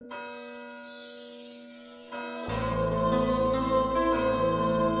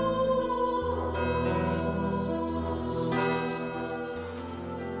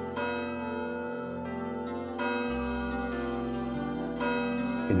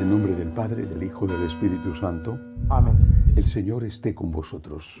el nombre del Padre, del Hijo y del Espíritu Santo. Amén. El Señor esté con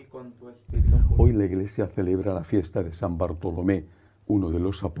vosotros. Y con tu espíritu. Hoy la Iglesia celebra la fiesta de San Bartolomé, uno de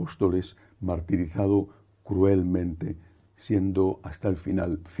los apóstoles martirizado cruelmente, siendo hasta el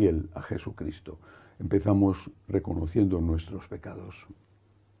final fiel a Jesucristo. Empezamos reconociendo nuestros pecados.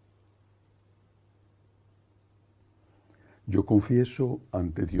 Yo confieso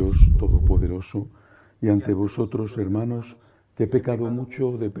ante Dios Todopoderoso y ante vosotros, hermanos, que he pecado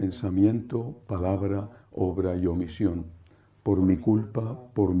mucho de pensamiento, palabra, obra y omisión, por mi culpa,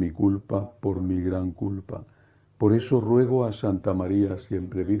 por mi gran culpa. Por eso ruego a Santa María,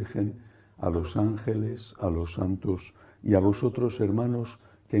 siempre Virgen, a los ángeles, a los santos y a vosotros, hermanos,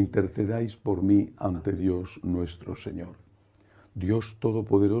 que intercedáis por mí ante Dios nuestro Señor. Dios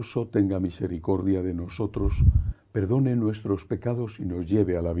Todopoderoso tenga misericordia de nosotros, perdone nuestros pecados y nos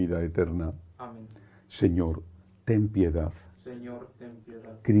lleve a la vida eterna. Amén. Señor, ten piedad. Señor, ten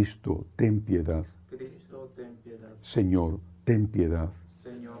piedad. Cristo, ten piedad. Cristo, ten piedad. Señor, ten piedad.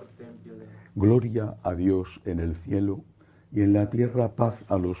 Señor, ten piedad. Gloria a Dios en el cielo y en la tierra paz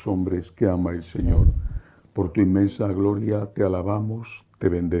a los hombres que ama el Señor. Por tu inmensa gloria te alabamos, te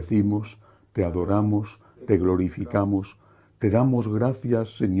bendecimos, te adoramos, te glorificamos, te damos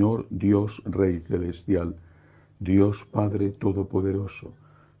gracias, Señor Dios Rey Celestial, Dios Padre Todopoderoso,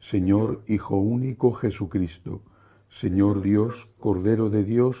 Señor Hijo único Jesucristo, Señor Dios, Cordero de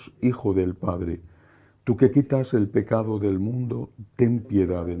Dios, Hijo del Padre. Tú que quitas el pecado del mundo, ten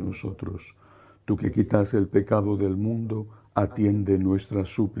piedad de nosotros. Tú que quitas el pecado del mundo, atiende nuestras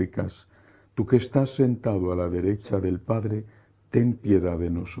súplicas. Tú que estás sentado a la derecha del Padre, ten piedad de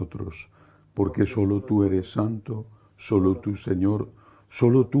nosotros. Porque solo tú eres santo, solo tú, Señor,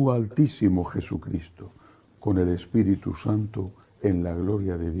 solo tú, Altísimo Jesucristo, con el Espíritu Santo, en la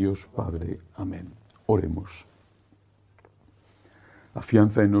gloria de Dios Padre. Amén. Oremos.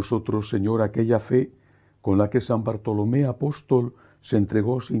 Afianza en nosotros, Señor, aquella fe con la que San Bartolomé apóstol se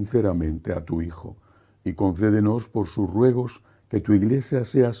entregó sinceramente a tu Hijo, y concédenos por sus ruegos que tu Iglesia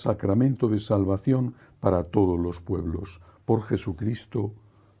sea sacramento de salvación para todos los pueblos. Por Jesucristo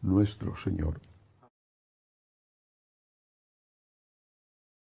nuestro Señor.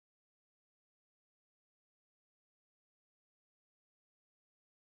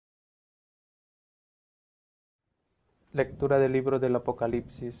 Lectura del libro del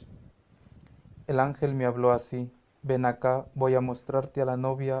Apocalipsis. El ángel me habló así: ven acá, voy a mostrarte a la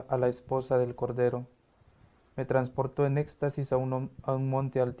novia, a la esposa del Cordero. Me transportó en éxtasis a un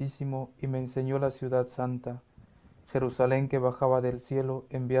monte altísimo y me enseñó la ciudad santa, Jerusalén, que bajaba del cielo,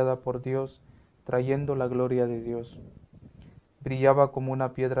 enviada por Dios, trayendo la gloria de Dios. Brillaba como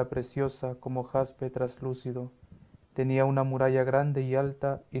una piedra preciosa, como jaspe traslúcido. Tenía una muralla grande y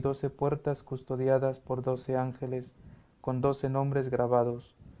alta y 12 puertas custodiadas por 12 ángeles, con 12 nombres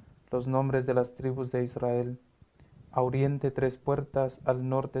grabados, los nombres de las tribus de Israel. A oriente 3 puertas, al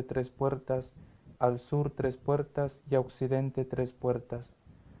norte 3 puertas, al sur 3 puertas y a occidente 3 puertas.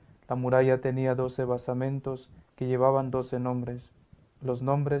 La muralla tenía 12 basamentos que llevaban 12 nombres, los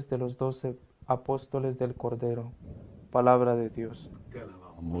nombres de los 12 apóstoles del Cordero. Palabra de Dios. Te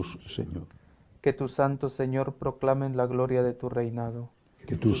alabamos, Señor. Que tus santos, Señor, proclamen la gloria de tu reinado.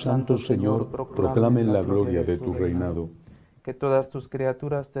 Que tus santos, Señor, proclamen la gloria de tu reinado. Que todas tus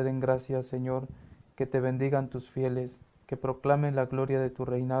criaturas te den gracias, Señor, que te bendigan tus fieles, que proclamen la gloria de tu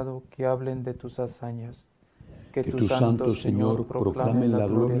reinado, que hablen de tus hazañas. Que tus santos, Señor, proclamen la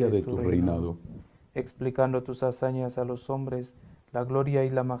gloria de tu reinado. Explicando tus hazañas a los hombres, la gloria y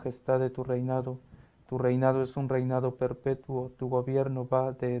la majestad de tu reinado. Tu reinado es un reinado perpetuo, tu gobierno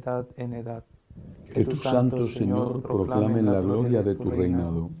va de edad en edad. Que tus santos, Señor, proclamen la gloria de tu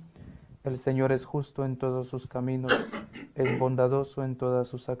reinado. El Señor es justo en todos sus caminos, es bondadoso en todas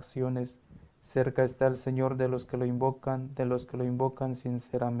sus acciones. Cerca está el Señor de los que lo invocan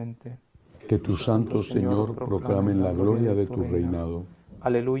sinceramente. Que tus santos, Señor, proclamen la gloria de tu reinado.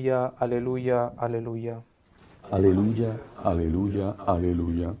 Aleluya, aleluya, aleluya. Aleluya, aleluya,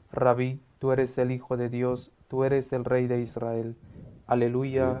 aleluya. Rabí, tú eres el Hijo de Dios, tú eres el Rey de Israel.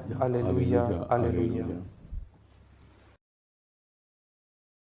 Aleluya, aleluya, aleluya.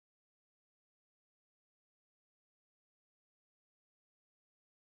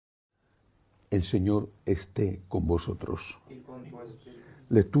 El Señor esté con vosotros. Y con tu espíritu.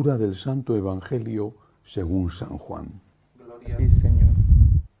 Lectura del Santo Evangelio según San Juan. Gloria a ti, Señor.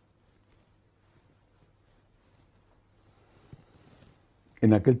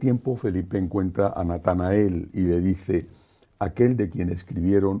 En aquel tiempo Felipe encuentra a Natanael y le dice: aquel de quien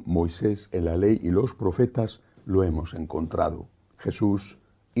escribieron Moisés en la ley y los profetas, lo hemos encontrado, Jesús,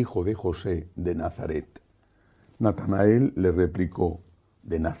 hijo de José de Nazaret. Natanael le replicó: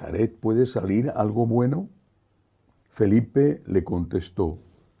 ¿de Nazaret puede salir algo bueno? Felipe le contestó,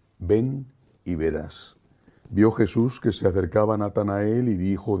 ven y verás. Vio Jesús que se acercaba a Natanael y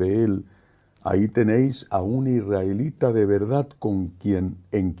dijo de él, ahí tenéis a un israelita de verdad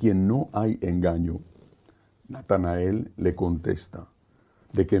en quien no hay engaño. Natanael le contesta,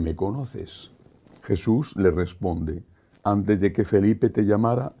 ¿de qué me conoces? Jesús le responde, antes de que Felipe te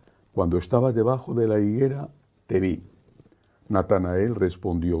llamara, cuando estabas debajo de la higuera, te vi. Natanael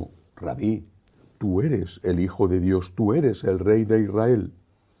respondió, Rabí, tú eres el Hijo de Dios, tú eres el Rey de Israel.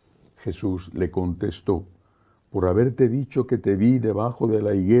 Jesús le contestó, por haberte dicho que te vi debajo de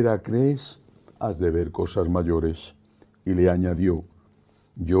la higuera, ¿crees? Has de ver cosas mayores. Y le añadió,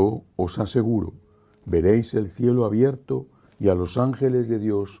 yo os aseguro, veréis el cielo abierto y a los ángeles de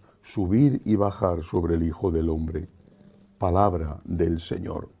Dios subir y bajar sobre el Hijo del Hombre. Palabra del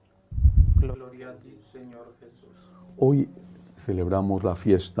Señor. Gloria a ti, Señor Jesús. Hoy celebramos la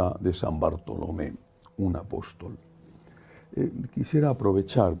fiesta de San Bartolomé, un apóstol. Quisiera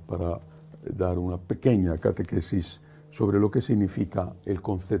aprovechar para dar una pequeña catequesis sobre lo que significa el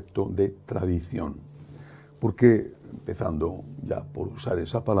concepto de tradición. Porque, empezando ya por usar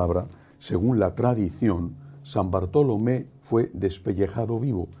esa palabra, según la tradición, San Bartolomé fue despellejado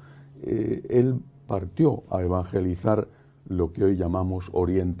vivo. Él partió a evangelizar lo que hoy llamamos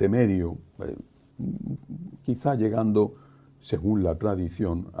Oriente Medio, quizá llegando, según la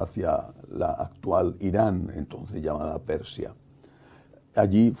tradición, hacia la actual Irán, entonces llamada Persia.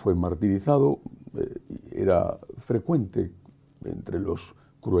 Allí fue martirizado, era frecuente entre los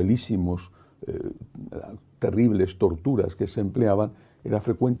cruelísimos, terribles torturas que se empleaban, era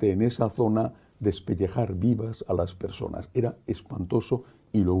frecuente en esa zona despellejar vivas a las personas. Era espantoso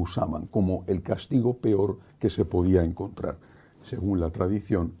y lo usaban como el castigo peor que se podía encontrar. Según la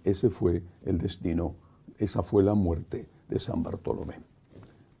tradición, ese fue el destino, esa fue la muerte de San Bartolomé.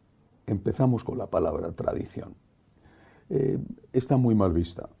 Empezamos con la palabra tradición. Está muy mal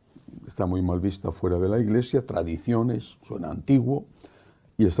vista fuera de la Iglesia, tradiciones, suena antiguo,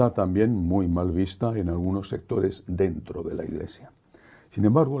 y está también muy mal vista en algunos sectores dentro de la Iglesia. Sin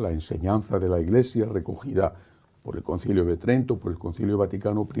embargo, la enseñanza de la Iglesia, recogida por el Concilio de Trento, por el Concilio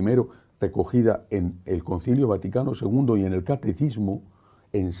Vaticano I, recogida en el Concilio Vaticano II y en el Catecismo,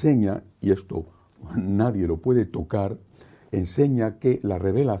 enseña, y esto nadie lo puede tocar, enseña que la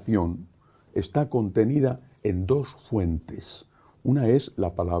revelación está contenida en dos fuentes. Una es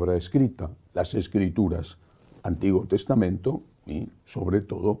la palabra escrita, las Escrituras, Antiguo Testamento y, sobre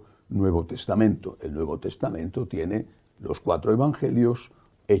todo, Nuevo Testamento. El Nuevo Testamento tiene los 4 evangelios,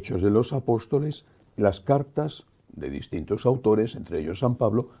 Hechos de los Apóstoles, las cartas de distintos autores, entre ellos San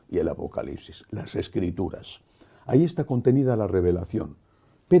Pablo, y el Apocalipsis, las Escrituras. Ahí está contenida la revelación,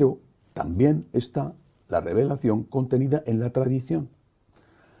 pero también está la revelación contenida en la tradición.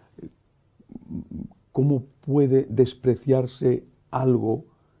 ¿Cómo puede despreciarse algo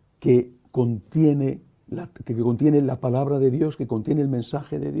que contiene la palabra de Dios, que contiene el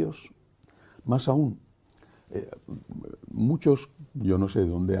mensaje de Dios? Más aún, muchos, yo no sé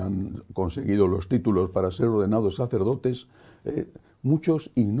dónde han conseguido los títulos para ser ordenados sacerdotes,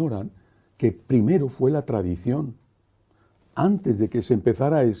 muchos ignoran que primero fue la tradición. Antes de que se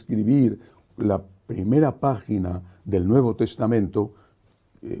empezara a escribir la primera página del Nuevo Testamento,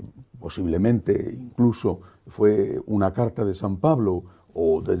 posiblemente incluso fue una carta de San Pablo,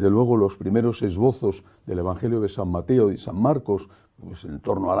 o desde luego los primeros esbozos del Evangelio de San Mateo y San Marcos, pues en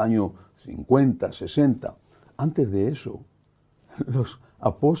torno al año 50, 60. Antes de eso, los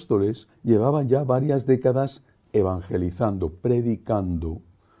apóstoles llevaban ya varias décadas evangelizando, predicando.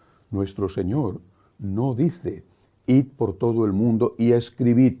 Nuestro Señor no dice, id por todo el mundo y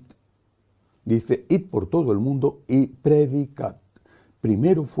escribid. Dice, id por todo el mundo y predicad.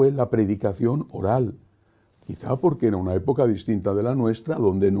 Primero fue la predicación oral, quizá porque era una época distinta de la nuestra,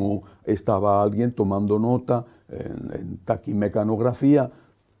 donde no estaba alguien tomando nota en taquimecanografía.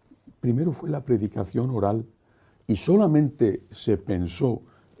 Primero fue la predicación oral y solamente se pensó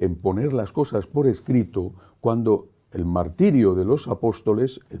en poner las cosas por escrito cuando el martirio de los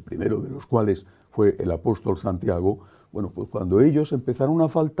apóstoles, el primero de los cuales fue el apóstol Santiago, bueno, pues cuando ellos empezaron a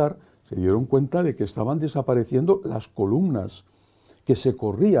faltar, se dieron cuenta de que estaban desapareciendo las columnas, que se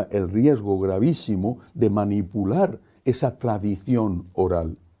corría el riesgo gravísimo de manipular esa tradición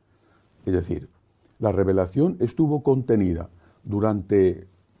oral. Es decir, la revelación estuvo contenida durante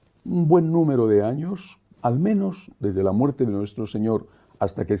un buen número de años, al menos desde la muerte de nuestro Señor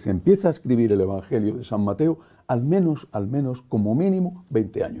hasta que se empieza a escribir el Evangelio de San Mateo, al menos, como mínimo,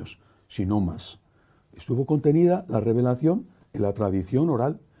 20 años, si no más. Estuvo contenida la revelación en la tradición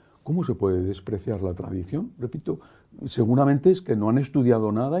oral. ¿Cómo se puede despreciar la tradición? Repito, seguramente es que no han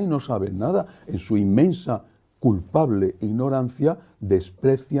estudiado nada y no saben nada. En su inmensa culpable ignorancia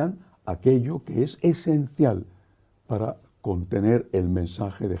desprecian aquello que es esencial para contener el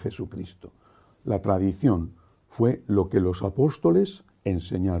mensaje de Jesucristo. La tradición fue lo que los apóstoles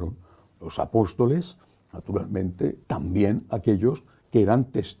enseñaron. Los apóstoles, naturalmente, también aquellos que eran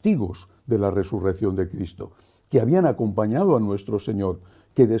testigos de la resurrección de Cristo, que habían acompañado a nuestro Señor,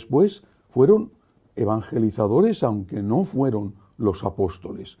 que después fueron evangelizadores, aunque no fueron los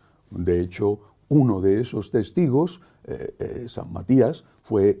apóstoles. De hecho, uno de esos testigos, San Matías,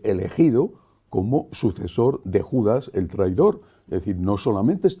 fue elegido como sucesor de Judas el traidor. Es decir, no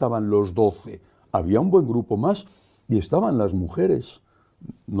solamente estaban los 12, había un buen grupo más y estaban las mujeres,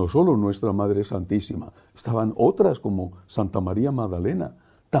 no solo nuestra Madre Santísima, estaban otras como Santa María Magdalena.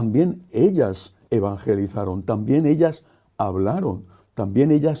 También ellas evangelizaron, también ellas hablaron,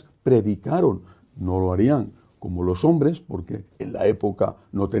 también ellas predicaron. No lo harían como los hombres, porque en la época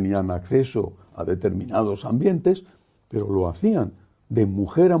no tenían acceso a determinados ambientes, pero lo hacían de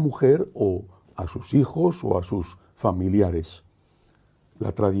mujer a mujer o a sus hijos o a sus familiares.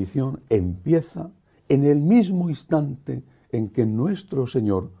 La tradición empieza en el mismo instante en que nuestro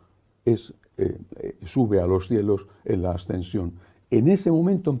Señor sube a los cielos en la ascensión. En ese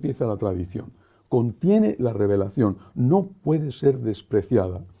momento empieza la tradición. Contiene la revelación, no puede ser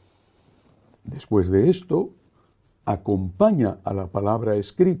despreciada. Después de esto, acompaña a la palabra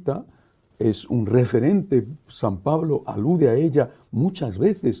escrita, es un referente, San Pablo alude a ella muchas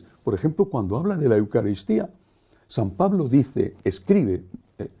veces. Por ejemplo, cuando habla de la Eucaristía, San Pablo dice, escribe,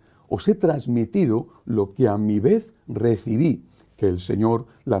 os he transmitido lo que a mi vez recibí, que el Señor,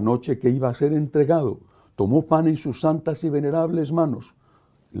 la noche que iba a ser entregado, tomó pan en sus santas y venerables manos,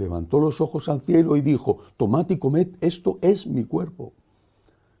 levantó los ojos al cielo y dijo, tomad y comed, esto es mi cuerpo.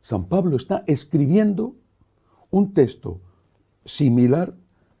 San Pablo está escribiendo un texto similar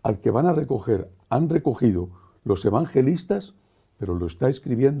al que han recogido los evangelistas, pero lo está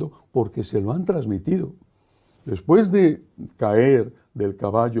escribiendo porque se lo han transmitido. Después de caer del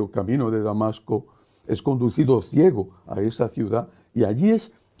caballo camino de Damasco, es conducido ciego a esa ciudad y allí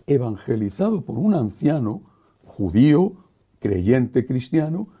es evangelizado por un anciano judío, creyente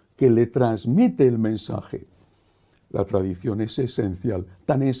cristiano, que le transmite el mensaje. La tradición es esencial,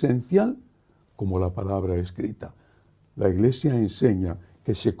 tan esencial como la palabra escrita. La Iglesia enseña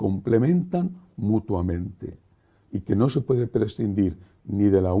que se complementan mutuamente y que no se puede prescindir ni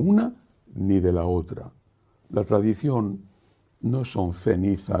de la una ni de la otra. La tradición no son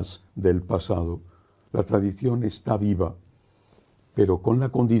cenizas del pasado, la tradición está viva, pero con la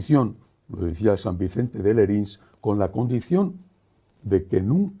condición, lo decía San Vicente de Lerins, con la condición de que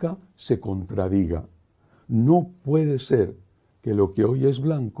nunca se contradiga. No puede ser que lo que hoy es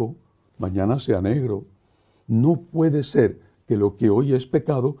blanco, mañana sea negro. No puede ser que lo que hoy es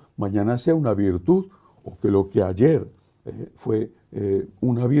pecado, mañana sea una virtud, o que lo que ayer fue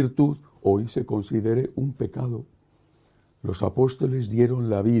una virtud, hoy se considere un pecado. Los apóstoles dieron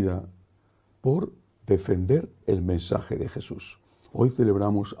la vida por defender el mensaje de Jesús. Hoy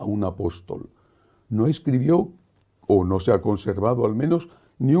celebramos a un apóstol. No escribió, o no se ha conservado al menos,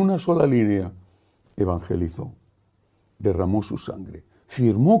 ni una sola línea. Evangelizó, derramó su sangre,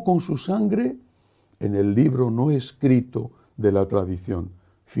 firmó con su sangre en el libro no escrito de la tradición,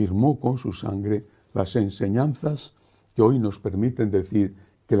 firmó con su sangre las enseñanzas que hoy nos permiten decir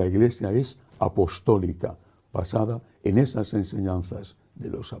que la Iglesia es apostólica, basada en esas enseñanzas de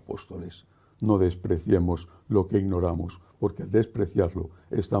los apóstoles. No despreciemos lo que ignoramos, porque al despreciarlo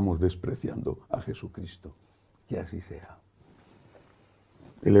estamos despreciando a Jesucristo. Que así sea.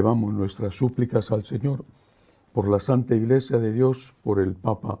 Elevamos nuestras súplicas al Señor. Por la Santa Iglesia de Dios, por el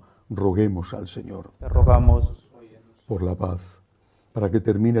Papa, roguemos al Señor. Te rogamos, por la paz, para que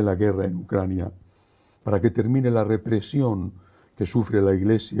termine la guerra en Ucrania, para que termine la represión que sufre la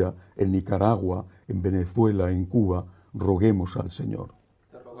Iglesia en Nicaragua, en Venezuela, en Cuba, roguemos al Señor.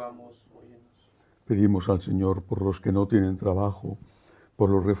 Te rogamos, óyenos. Pedimos al Señor por los que no tienen trabajo, por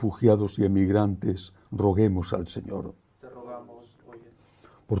los refugiados y emigrantes, roguemos al Señor. Te rogamos, óyenos.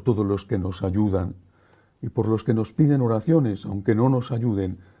 Por todos los que nos ayudan y por los que nos piden oraciones, aunque no nos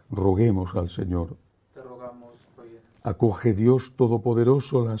ayuden, roguemos al Señor. Te rogamos, óyenos. Acoge, Dios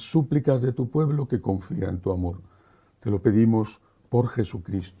Todopoderoso, las súplicas de tu pueblo que confía en tu amor. Te lo pedimos por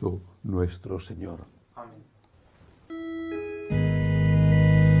Jesucristo nuestro Señor. Amén.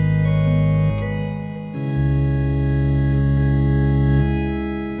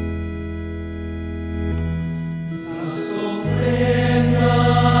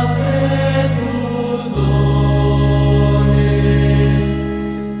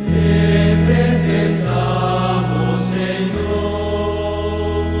 Presentamos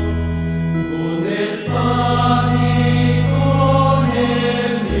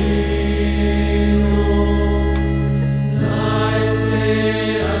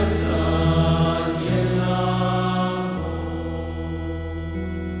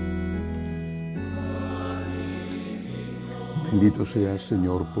Bendito seas,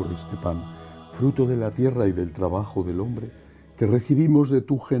 Señor, por este pan, fruto de la tierra y del trabajo del hombre, que recibimos de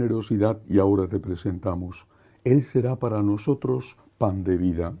tu generosidad y ahora te presentamos. Él será para nosotros pan de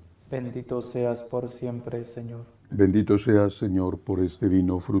vida. Bendito seas por siempre, Señor. Bendito seas, Señor, por este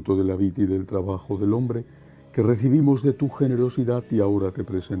vino, fruto de la vid y del trabajo del hombre, que recibimos de tu generosidad y ahora te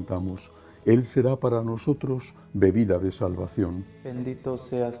presentamos. Él será para nosotros bebida de salvación. Bendito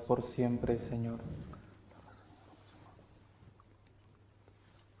seas por siempre, Señor.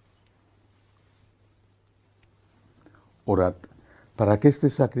 Orad, para que este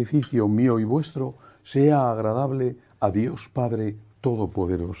sacrificio mío y vuestro sea agradable a Dios Padre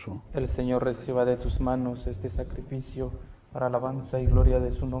Todopoderoso. El Señor reciba de tus manos este sacrificio para alabanza y gloria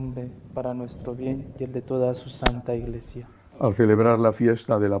de su nombre, para nuestro bien y el de toda su santa Iglesia. Al celebrar la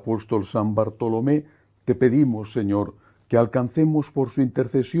fiesta del apóstol San Bartolomé, te pedimos, Señor, que alcancemos por su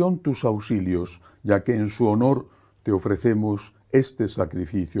intercesión tus auxilios, ya que en su honor te ofrecemos este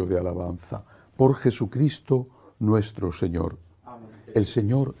sacrificio de alabanza. Por Jesucristo nuestro Señor. Amén. El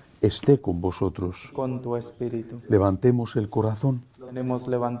Señor esté con vosotros. Con tu espíritu. Levantemos el corazón. Lo tenemos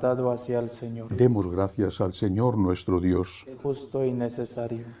levantado hacia el Señor. Demos gracias al Señor nuestro Dios. Es justo y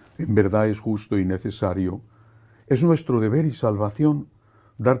necesario. En verdad es justo y necesario. Es nuestro deber y salvación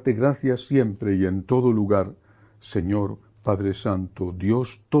darte gracias siempre y en todo lugar, Señor, Padre Santo,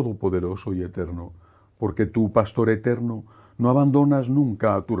 Dios Todopoderoso y Eterno, porque tú, Pastor eterno, no abandonas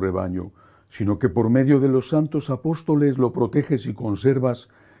nunca a tu rebaño, sino que por medio de los santos apóstoles lo proteges y conservas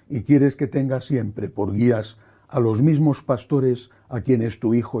y quieres que tenga siempre por guías a los mismos pastores a quienes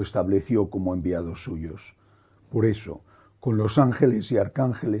tu Hijo estableció como enviados suyos. Por eso, con los ángeles y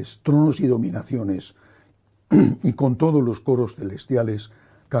arcángeles, tronos y dominaciones, y con todos los coros celestiales,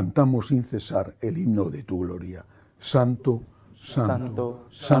 cantamos sin cesar el himno de tu gloria. Santo, santo,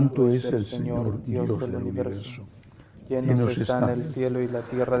 santo es el Señor, Dios del universo. Llenos están el cielo y la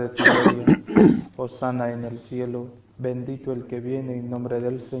tierra de tu gloria. Hosana en el cielo, bendito el que viene en nombre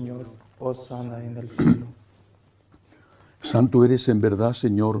del Señor. Hosana en el cielo. Santo eres en verdad,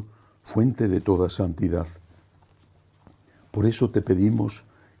 Señor, fuente de toda santidad. Por eso te pedimos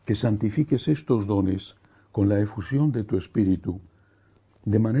que santifiques estos dones con la efusión de tu Espíritu,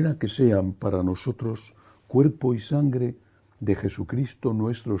 de manera que sean para nosotros cuerpo y sangre de Jesucristo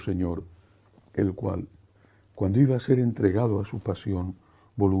nuestro Señor, el cual, cuando iba a ser entregado a su pasión,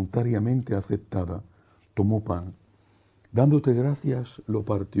 voluntariamente aceptada, tomó pan. Dándote gracias, lo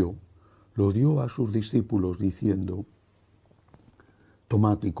partió, lo dio a sus discípulos, diciendo: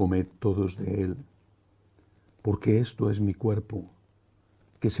 Tomad y comed todos de él, porque esto es mi cuerpo,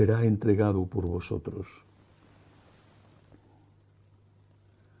 que será entregado por vosotros.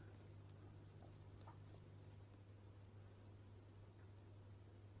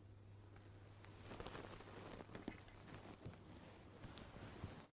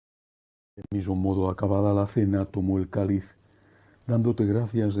 Del mismo modo, acabada la cena, tomó el cáliz, dándote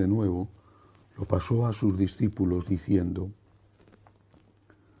gracias de nuevo, lo pasó a sus discípulos, diciendo: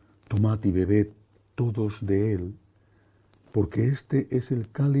 Tomad y bebed todos de él, porque este es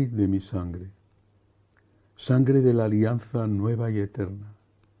el cáliz de mi sangre, sangre de la alianza nueva y eterna,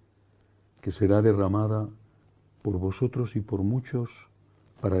 que será derramada por vosotros y por muchos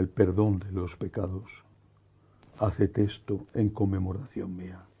para el perdón de los pecados. Haced esto en conmemoración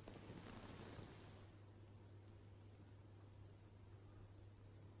mía.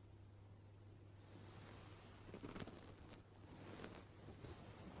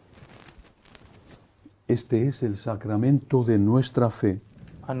 Este es el sacramento de nuestra fe.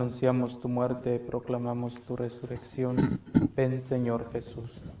 Anunciamos tu muerte, proclamamos tu resurrección. Ven, Señor Jesús.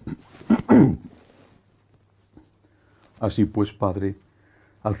 Así pues, Padre,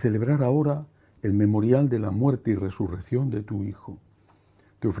 al celebrar ahora el memorial de la muerte y resurrección de tu Hijo,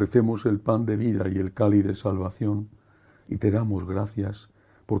 te ofrecemos el pan de vida y el cáliz de salvación, y te damos gracias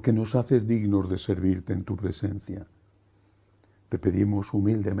porque nos haces dignos de servirte en tu presencia. Te pedimos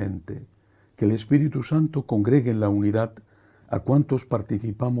humildemente que el Espíritu Santo congregue en la unidad a cuantos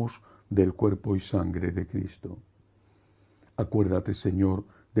participamos del cuerpo y sangre de Cristo. Acuérdate, Señor,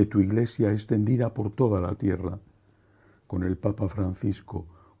 de tu Iglesia extendida por toda la tierra, con el Papa Francisco,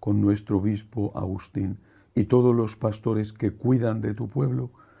 con nuestro obispo Agustín y todos los pastores que cuidan de tu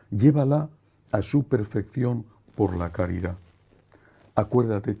pueblo, llévala a su perfección por la caridad.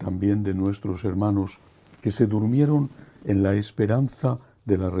 Acuérdate también de nuestros hermanos que se durmieron en la esperanza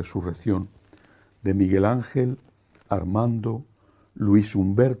de la resurrección, de Miguel Ángel, Armando, Luis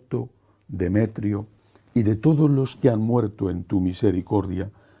Humberto, Demetrio y de todos los que han muerto en tu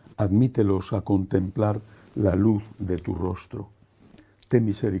misericordia, admítelos a contemplar la luz de tu rostro. Ten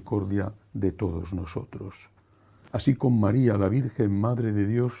misericordia de todos nosotros. así con María, la Virgen Madre de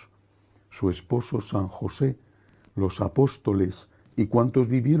Dios, su esposo San José, los apóstoles y cuantos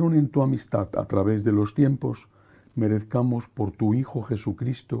vivieron en tu amistad a través de los tiempos, merezcamos por tu Hijo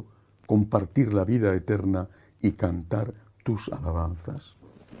Jesucristo compartir la vida eterna y cantar tus alabanzas.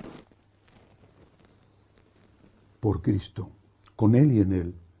 Por Cristo, con Él y en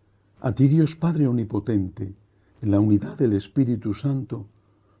Él, a ti Dios Padre Omnipotente, en la unidad del Espíritu Santo,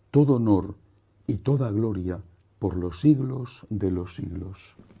 todo honor y toda gloria por los siglos de los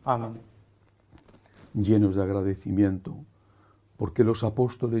siglos. Amén. Llenos de agradecimiento, porque los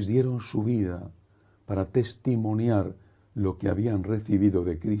apóstoles dieron su vida para testimoniar lo que habían recibido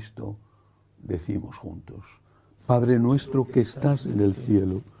de Cristo, decimos juntos: Padre nuestro que estás en el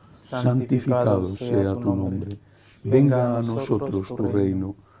cielo, santificado sea tu nombre. Venga a nosotros tu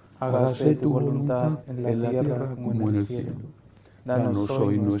reino. Hágase tu voluntad en la tierra como en el cielo. Danos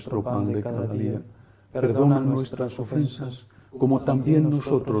hoy nuestro pan de cada día. Perdona nuestras ofensas, como también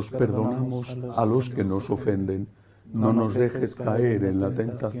nosotros perdonamos a los que nos ofenden. No nos dejes caer en la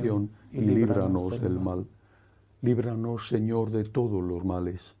tentación y líbranos del mal. Líbranos, Señor, de todos los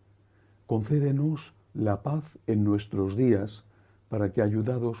males. Concédenos la paz en nuestros días, para que,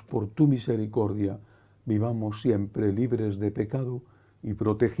 ayudados por tu misericordia, vivamos siempre libres de pecado y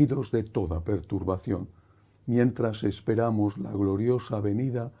protegidos de toda perturbación, mientras esperamos la gloriosa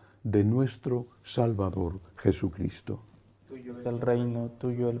venida de nuestro Salvador Jesucristo. Tuyo es el reino,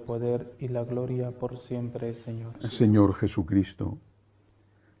 tuyo el poder y la gloria por siempre, Señor. Señor Jesucristo,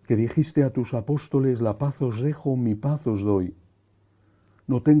 que dijiste a tus apóstoles: la paz os dejo, mi paz os doy.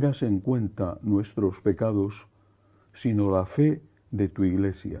 No tengas en cuenta nuestros pecados, sino la fe de tu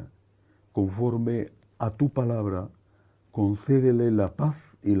Iglesia. Conforme a tu palabra, concédele la paz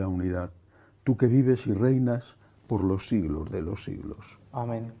y la unidad, tú que vives y reinas por los siglos de los siglos.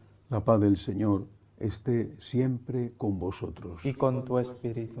 Amén. La paz del Señor esté siempre con vosotros. Y con tu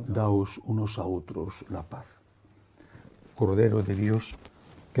espíritu. Daos unos a otros la paz. Cordero de Dios,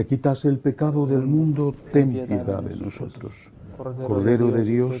 que quitas el pecado del mundo, ten piedad de nosotros. Cordero de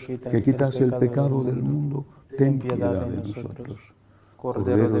Dios, que quitas el pecado del mundo, ten piedad de nosotros.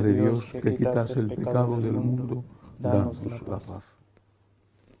 Cordero de Dios, que quitas el pecado del mundo, danos la paz.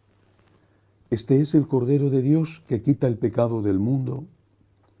 Este es el Cordero de Dios que quita el pecado del mundo.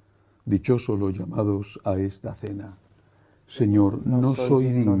 Dichosos los llamados a esta cena. Señor, no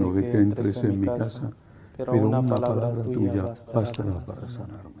soy digno de que entres en mi casa, pero una palabra tuya bastará para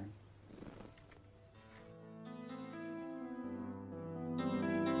sanarme.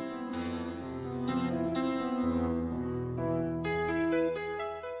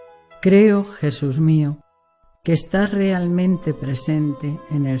 Creo, Jesús mío, que estás realmente presente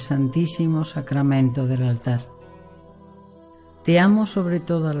en el Santísimo Sacramento del altar. Te amo sobre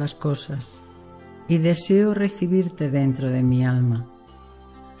todas las cosas y deseo recibirte dentro de mi alma.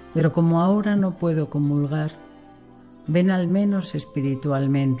 Pero como ahora no puedo comulgar, ven al menos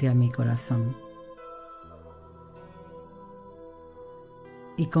espiritualmente a mi corazón.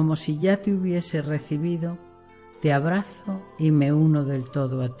 Y como si ya te hubiese recibido, te abrazo y me uno del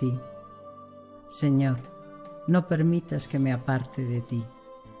todo a ti. Señor, no permitas que me aparte de ti.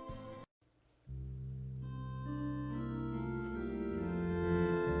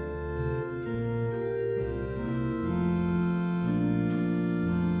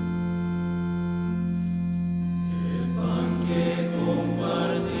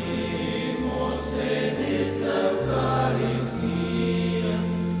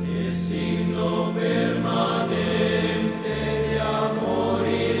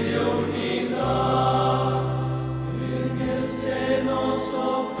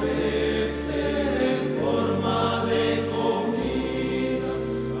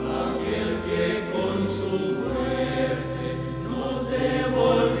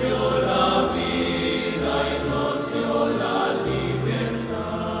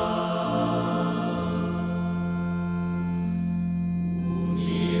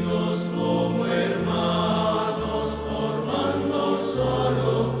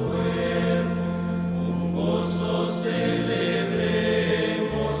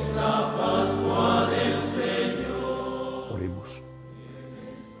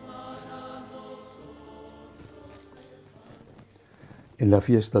 En la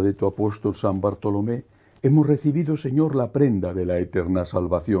fiesta de tu apóstol San Bartolomé hemos recibido, Señor, la prenda de la eterna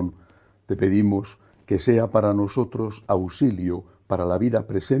salvación. Te pedimos que sea para nosotros auxilio para la vida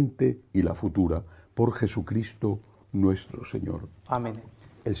presente y la futura, por Jesucristo nuestro Señor. Amén.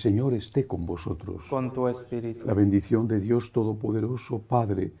 El Señor esté con vosotros. Con tu espíritu. La bendición de Dios Todopoderoso,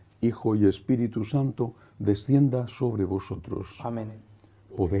 Padre, Hijo y Espíritu Santo, descienda sobre vosotros. Amén.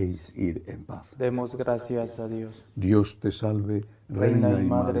 podéis ir en paz. Demos gracias a Dios. Dios te salve, Reina y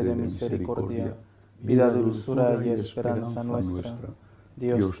Madre de misericordia, vida, dulzura y esperanza nuestra.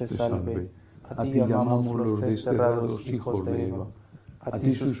 Dios te salve. A ti llamamos los desterrados hijos de Eva. A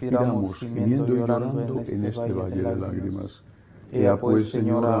ti suspiramos, gimiendo y llorando en este valle de lágrimas. Ea pues,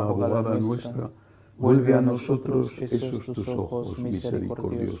 Señora, abogada nuestra, vuelve a nosotros esos tus ojos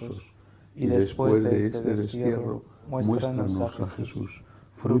misericordiosos, y después de este destierro, muéstranos a Jesús,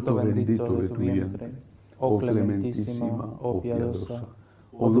 fruto bendito de tu vientre. Oh clementísima, oh piadosa,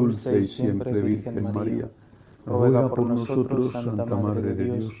 oh dulce y siempre Virgen María, ruega por nosotros, Santa Madre de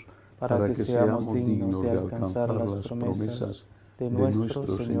Dios, para que seamos dignos de alcanzar las promesas de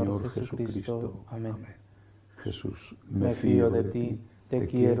nuestro Señor Jesucristo. Amén. Jesús, Me fío de ti, te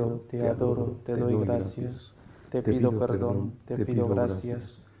quiero, te adoro, te doy gracias, te pido perdón, te pido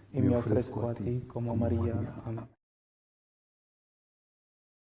gracias, y me ofrezco a ti como María. Amén.